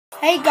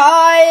Hey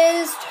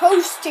guys,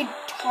 Toasted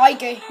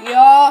Tiger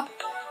here,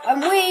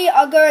 and we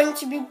are going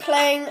to be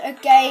playing a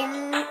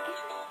game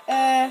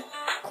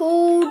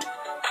called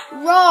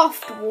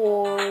RAFT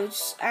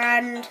Wars,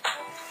 and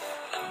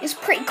it's a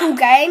pretty cool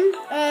game.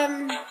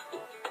 And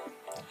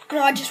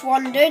I just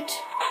wondered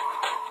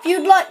if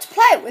you'd like to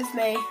play it with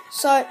me,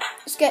 so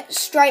let's get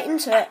straight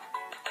into it.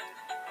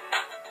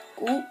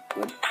 Oh,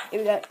 good. Here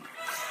we go.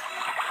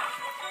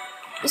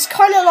 It's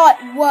kind of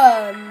like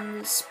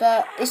Worms,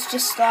 but it's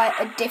just like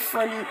a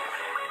different,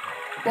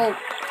 to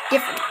be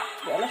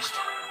honest.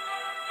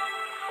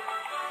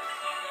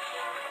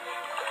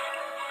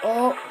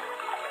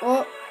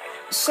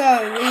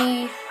 So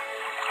we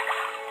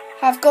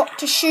have got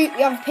to shoot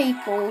the other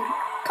people,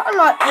 kind of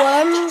like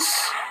Worms,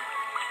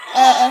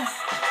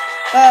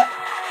 but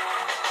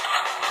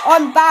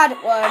I'm bad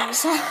at Worms,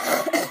 so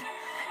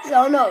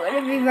I'm not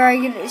going to be very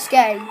good at this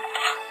game.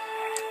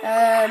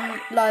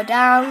 Low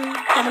down,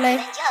 probably.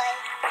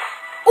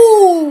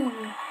 Ooh!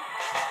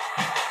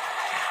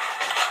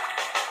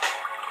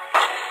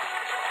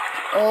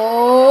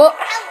 Oh!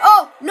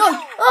 Oh no!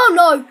 Oh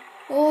no!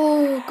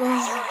 Oh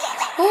god!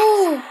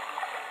 Oh!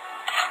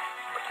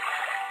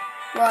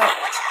 Right.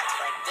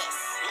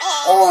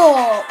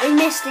 Oh! We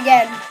missed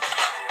again.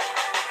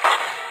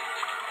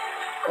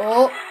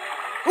 Oh!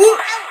 Ooh!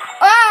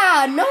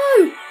 Ah!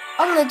 No!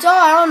 I'm gonna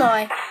die, aren't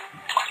I?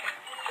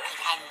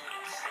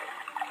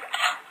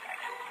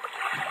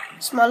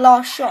 It's my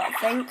last shot, I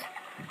think.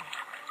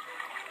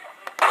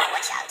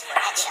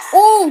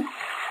 Oh!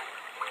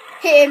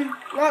 Hit him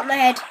right in the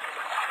head.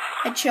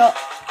 Headshot.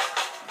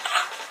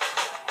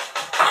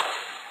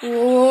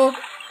 Oh!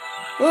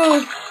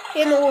 Oh!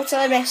 Hit in the water,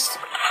 I missed.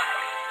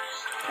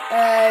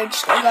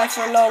 Just gotta go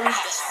for a long.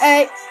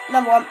 Hey,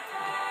 another one.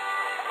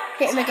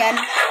 Hit him again.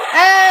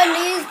 And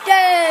he's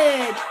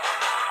dead!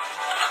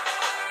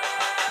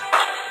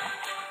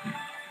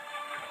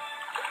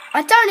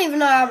 I don't even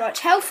know how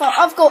much health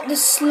I've got. The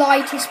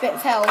slightest bit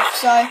of health,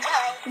 so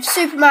if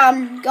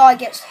Superman guy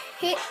gets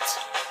hit,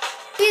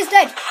 he is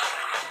dead.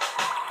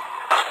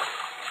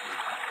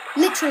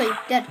 Literally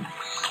dead.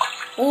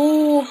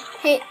 Oh,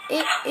 hit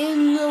it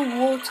in the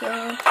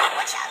water.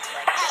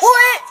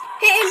 Oh,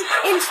 hit him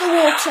into the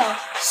water.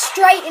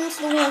 Straight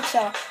into the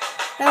water.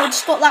 Now I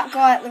just got that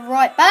guy at the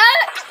right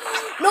back.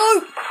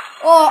 No!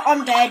 Oh,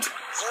 I'm dead.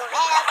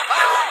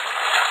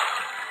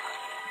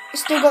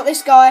 Still got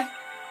this guy.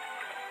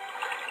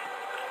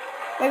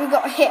 Maybe we've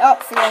got to hit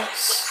up for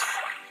this.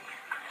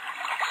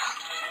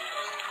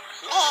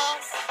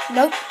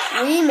 Nope,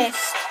 we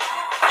missed.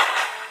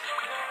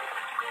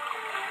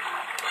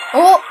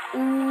 Oh,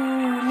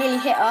 ooh, nearly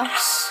hit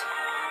us.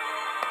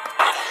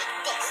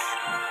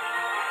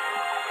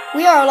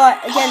 We are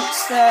like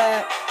against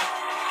the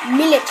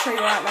military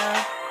right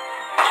now.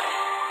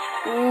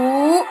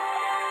 Ooh,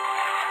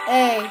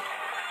 hey.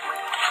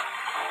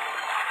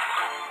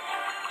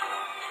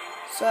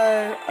 So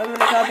I'm gonna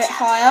go a bit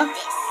higher.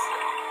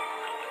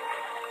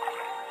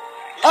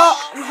 Oh,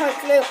 and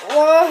hopefully,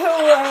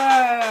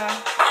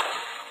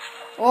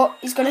 oh,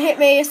 he's gonna hit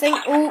me, I think.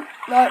 Oh,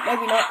 no,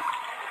 maybe not.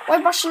 Why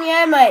brushing the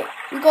air, mate?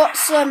 We've got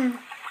some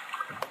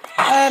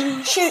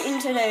shooting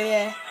to do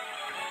here.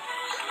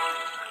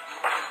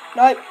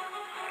 Nope,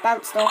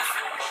 bounced off.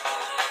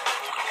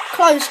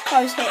 Close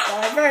hit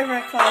though, very,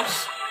 very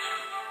close.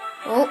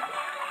 Oh,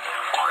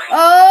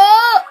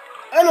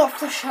 and off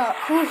the shot.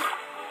 Whew.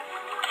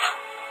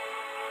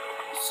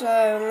 So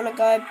I'm gonna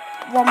go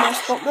one more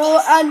spot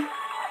more, and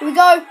here we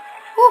go.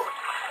 Woo.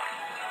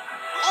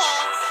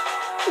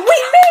 We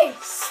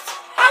missed!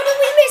 How did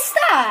we miss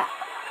that?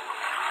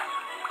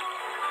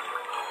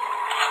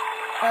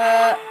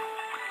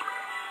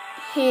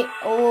 Hit,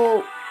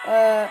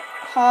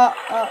 heart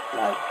up,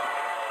 like.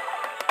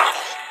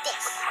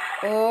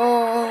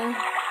 Oh.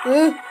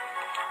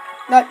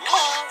 No.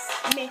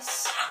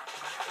 Miss.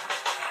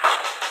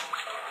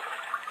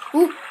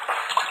 Ooh.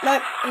 No,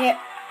 hit.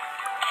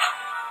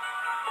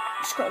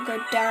 Just gotta go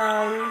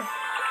down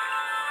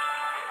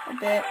a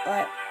bit,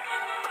 like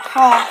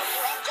half.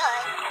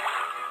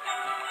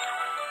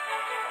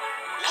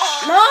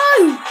 No!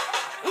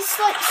 It's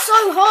like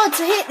so hard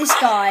to hit this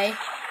guy.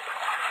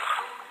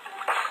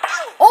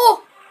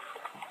 Oh!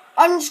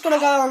 I'm just gonna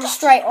go on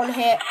straight on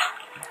hit,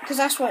 because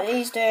that's what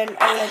he's doing.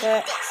 I'm gonna do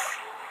it.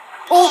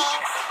 Oh!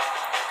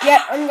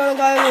 Yep, I'm gonna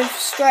go with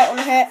straight on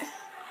hit.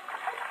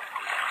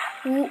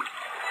 Ooh.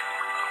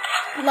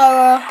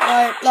 Lower,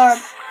 lower, a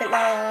bit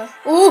lower.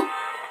 Oh!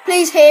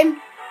 Please hit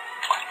him.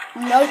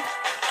 Nope.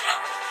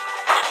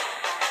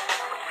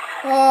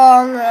 Oh,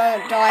 I'm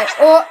gonna die.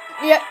 Oh,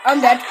 yeah, I'm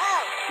dead.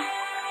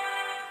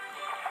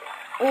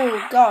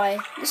 Oh, guy.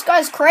 This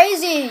guy's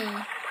crazy.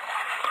 How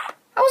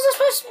was I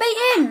supposed to beat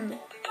him?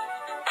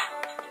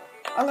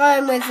 I'm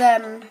going with,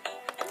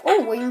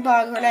 oh, we can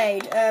buy a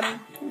grenade.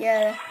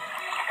 Yeah.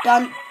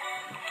 Done.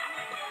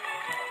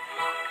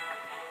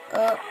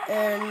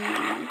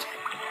 And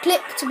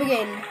click to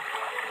begin.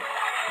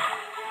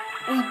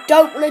 We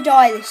don't want to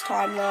die this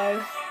time,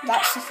 though.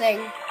 That's the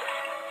thing.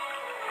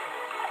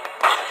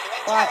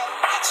 Right.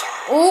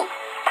 Oh!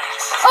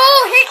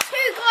 Oh, hit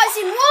two guys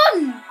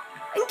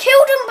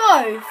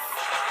both.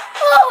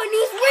 Oh, and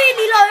he's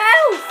really low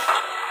health.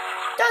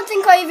 Don't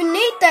think I even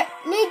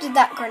needed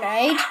that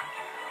grenade.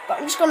 But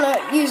I'm just going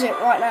to use it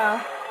right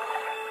now.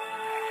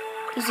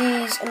 Because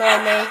he's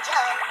annoying me.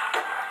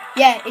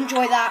 Yeah,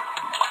 enjoy that.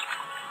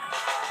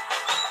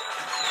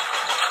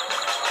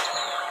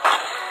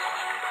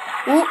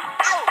 Ooh.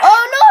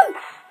 Oh no!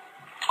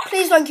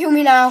 Please don't kill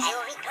me now.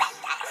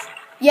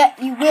 Yeah,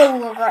 you will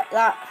regret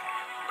that.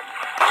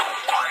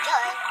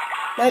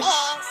 Nope.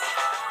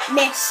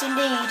 Miss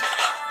indeed.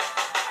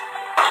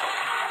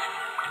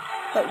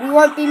 But we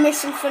won't be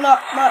missing for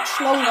not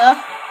much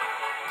longer.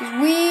 Because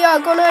we are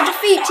going to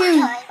defeat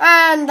you.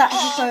 And that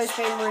Hippo's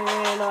been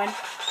really annoying.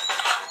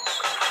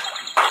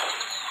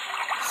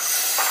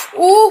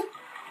 Ooh!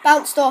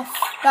 Bounced off.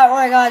 Don't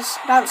worry guys,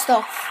 bounced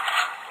off.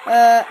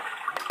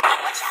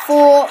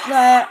 For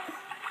the...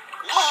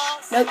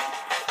 Nope.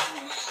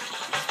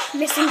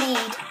 Miss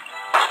indeed.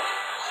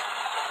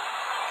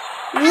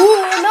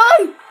 Ooh,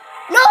 no!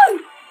 No!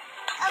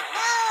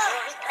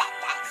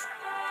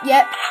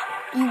 Yep,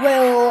 you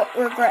will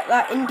regret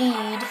that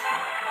indeed.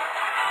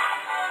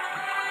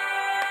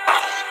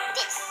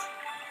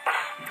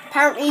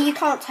 Apparently you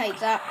can't take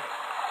that.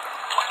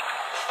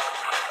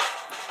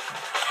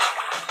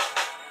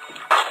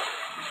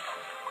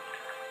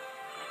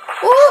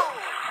 Oh!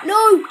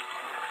 No!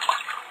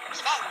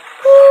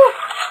 Oh!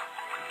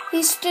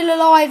 He's still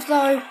alive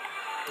though.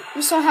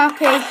 I'm so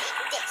happy.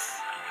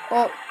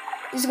 Oh,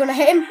 is he going to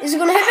hit him? Is he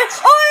going to hit him?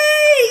 Oh!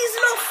 He's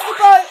off the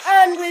boat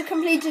and we've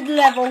completed the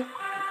level.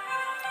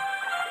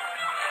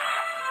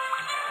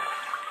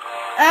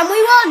 And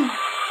we won!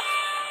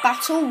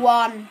 Battle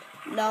 1.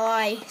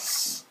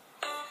 Nice.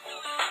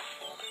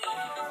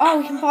 Oh,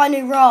 we can buy a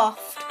new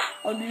raft.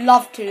 I'd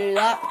love to do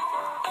that.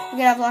 We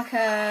can have like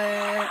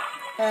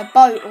a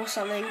boat or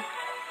something.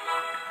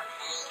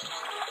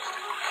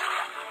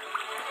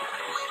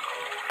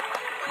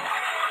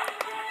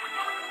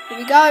 Here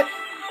we go.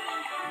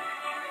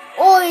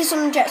 Oh, he's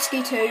on a jet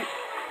ski too.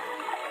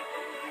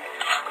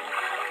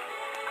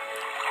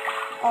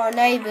 Our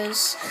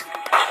neighbours.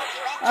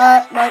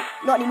 No,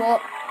 not anymore.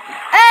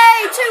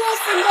 Hey, 2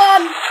 off and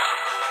 1.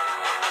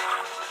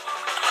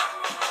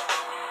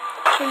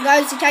 Here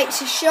goes, he takes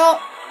his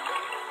shot.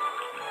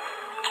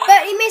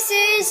 But he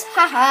misses.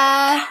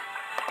 Haha.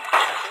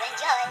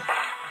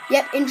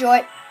 Yep,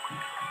 enjoy.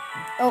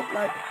 Oh,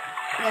 no.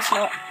 I guess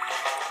not.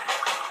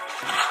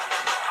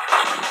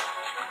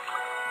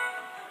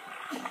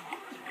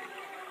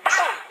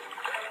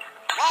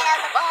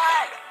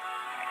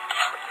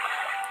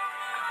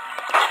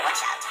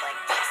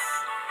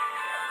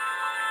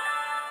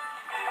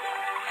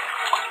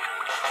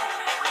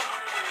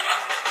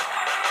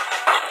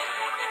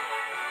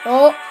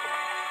 Oh.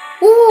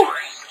 Ooh.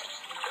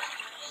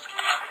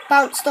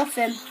 Bounced off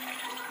him. No.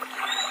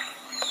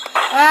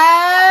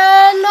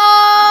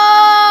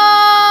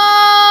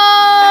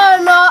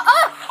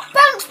 Oh,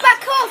 bounce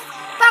back off.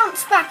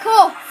 Bounce back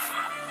off.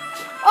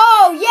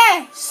 Oh,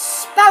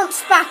 yes.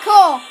 Bounce back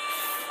off.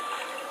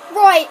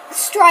 Right,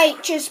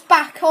 straight, just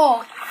back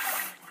off.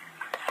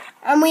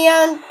 And we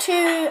earned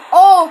 2.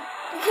 Oh,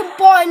 we can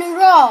buy a new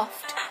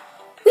raft.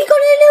 We got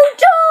a little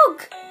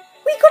dog.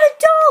 We got a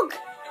dog.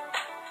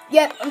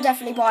 Yep, I'm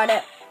definitely buying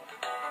it.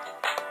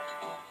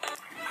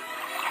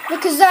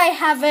 Because they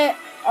have it.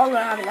 I'm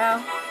going to have it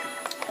now.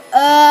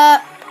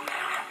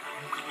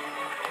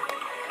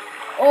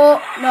 Oh,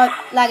 no,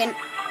 lagging.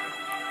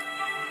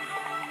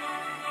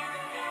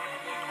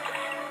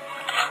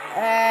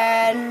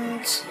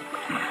 And...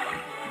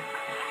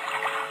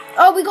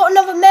 oh, we got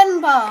another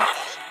member.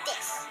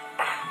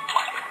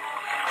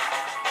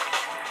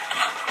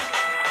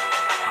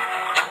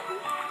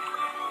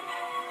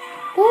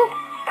 Ooh.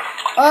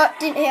 Oh,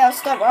 didn't hit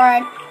us, don't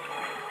worry.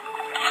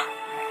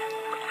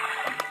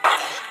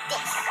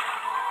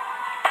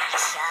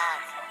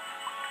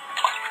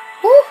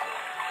 Ooh.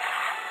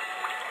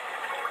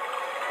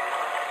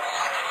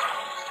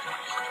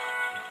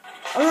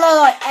 I'm gonna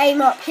like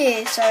aim up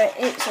here so it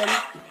hits them.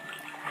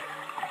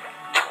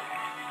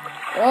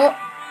 Oh,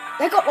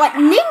 they got like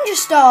ninja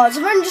stars.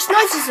 I've only just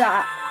noticed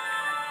that.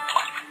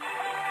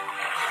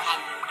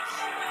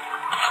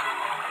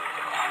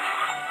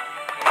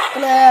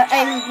 Gonna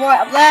aim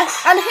right up there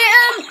and hit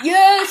him.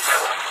 Yes,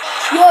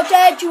 you're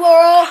dead. You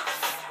are off.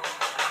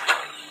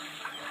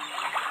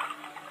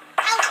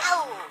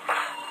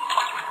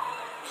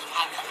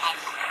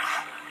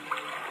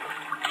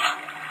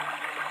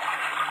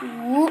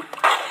 Whoop.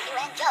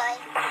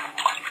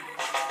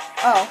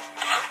 Oh.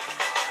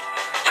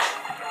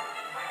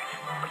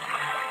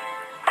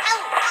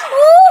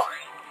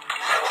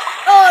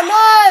 Oh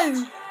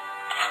no!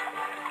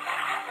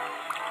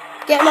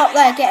 Get him up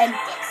there, get him.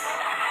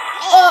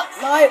 Oh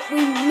no,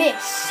 we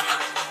missed.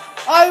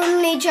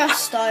 Only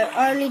just though,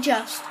 only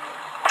just.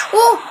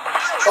 Oh!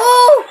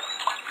 Oh!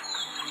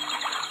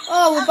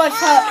 Oh, we're both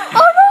hurt.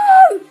 Oh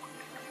no!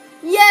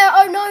 Yeah,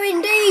 oh no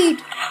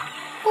indeed.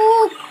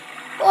 Oh!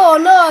 Oh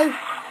no!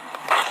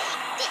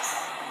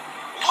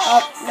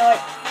 Oh no,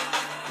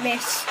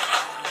 miss.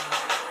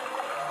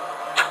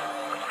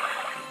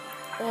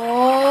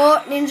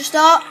 Oh, ninja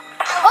star.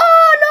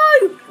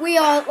 we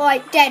are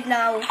like dead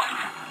now.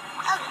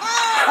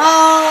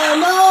 Oh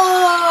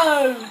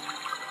no!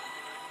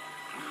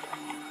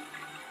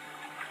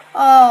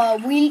 Oh,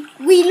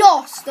 we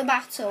lost the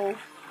battle.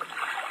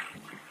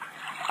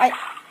 I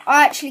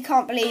actually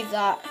can't believe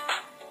that.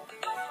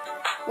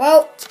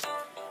 Well,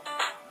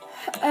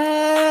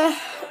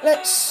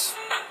 let's.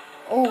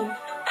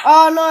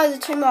 Oh no, they're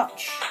too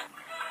much.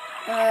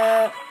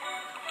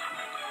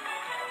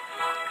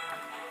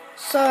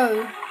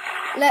 So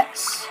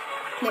let's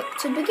click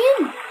to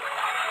begin.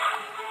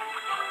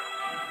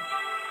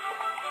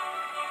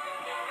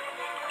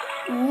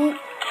 Ooh.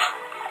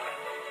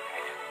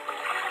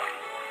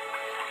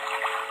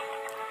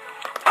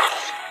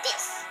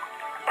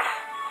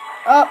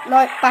 Oh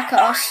no, back at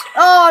us.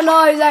 Oh no,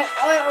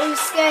 I was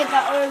scared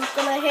that I was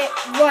gonna hit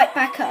right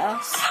back at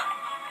us.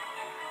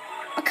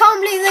 I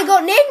can't believe they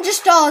got ninja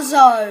stars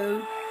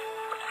though.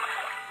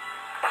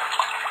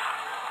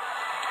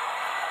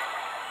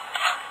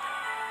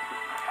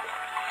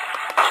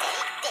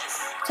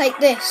 Take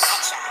this.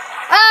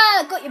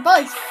 Ah, got you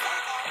both.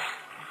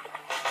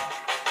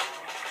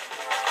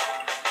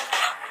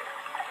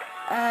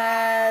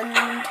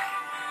 And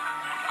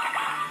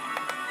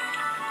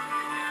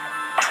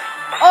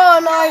oh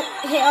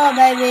no, hit our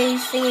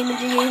babies,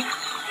 thingy-majiggy.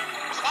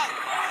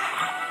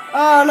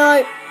 Oh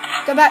no,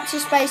 go back to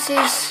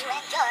spaces.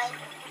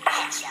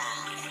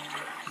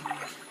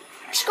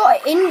 Just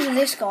got to injure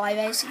this guy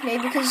basically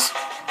because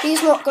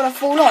he's not gonna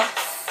fall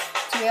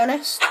off, to be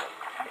honest.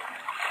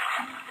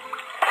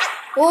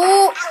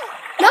 Oh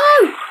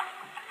no!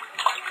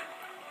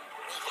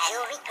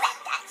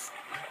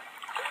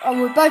 Oh,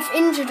 we're both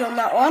injured on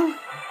that one.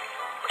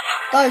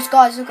 Those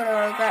guys are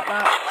gonna regret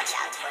that.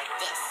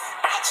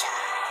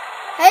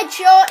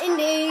 Headshot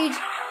indeed.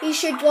 He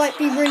should like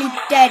be really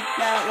dead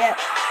now, yeah.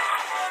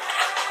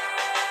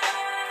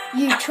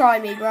 You try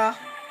me, bruh.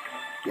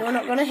 You're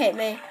not gonna hit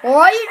me. Or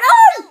are you?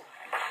 No!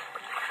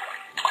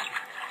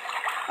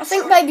 I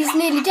think baby's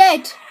nearly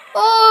dead.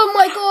 Oh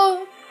my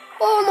god.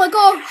 Oh my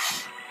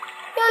gosh.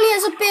 He only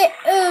has a bit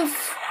of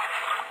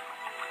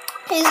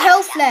his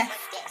health left.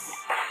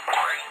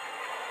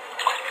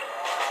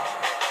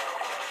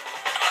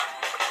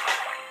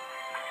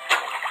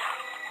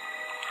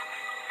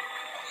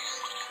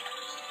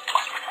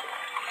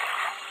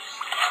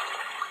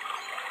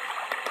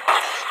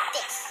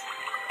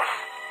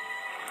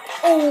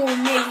 Oh,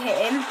 nearly hit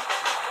him.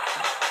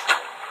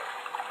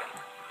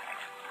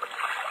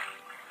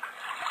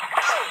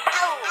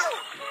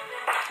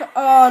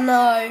 Oh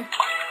no.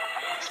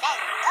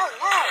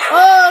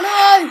 Oh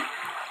no!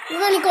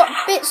 We've only got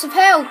bits of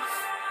health.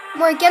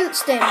 We're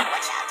against him.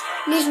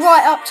 And he's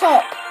right up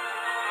top.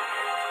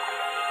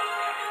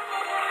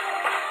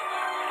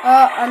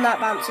 Oh, and that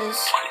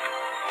bounces.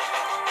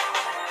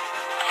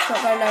 It's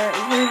not going to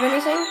improve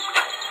anything.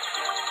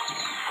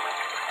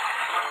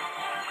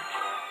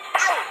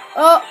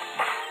 Oh!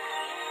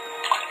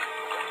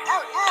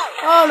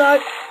 Oh no!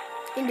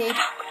 Indeed.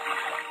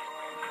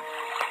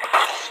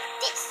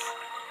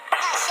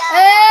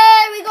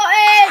 Hey, we got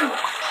him!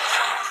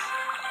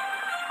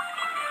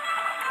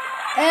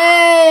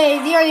 Hey,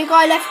 the only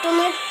guy left on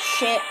the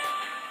ship.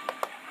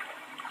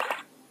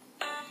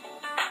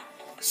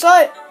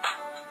 So,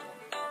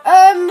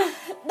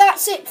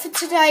 that's it for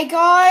today,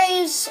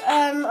 guys.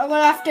 I'm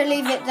gonna have to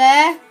leave it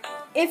there.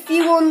 If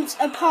you want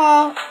a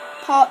part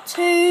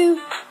 2,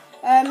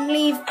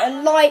 leave a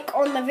like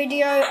on the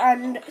video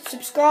and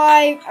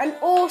subscribe, and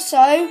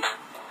also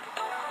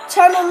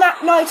turn on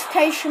that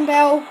notification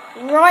bell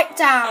right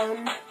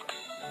down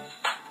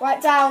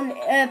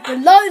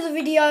below the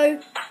video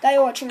that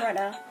you're watching right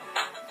now.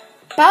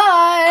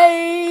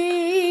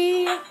 Bye!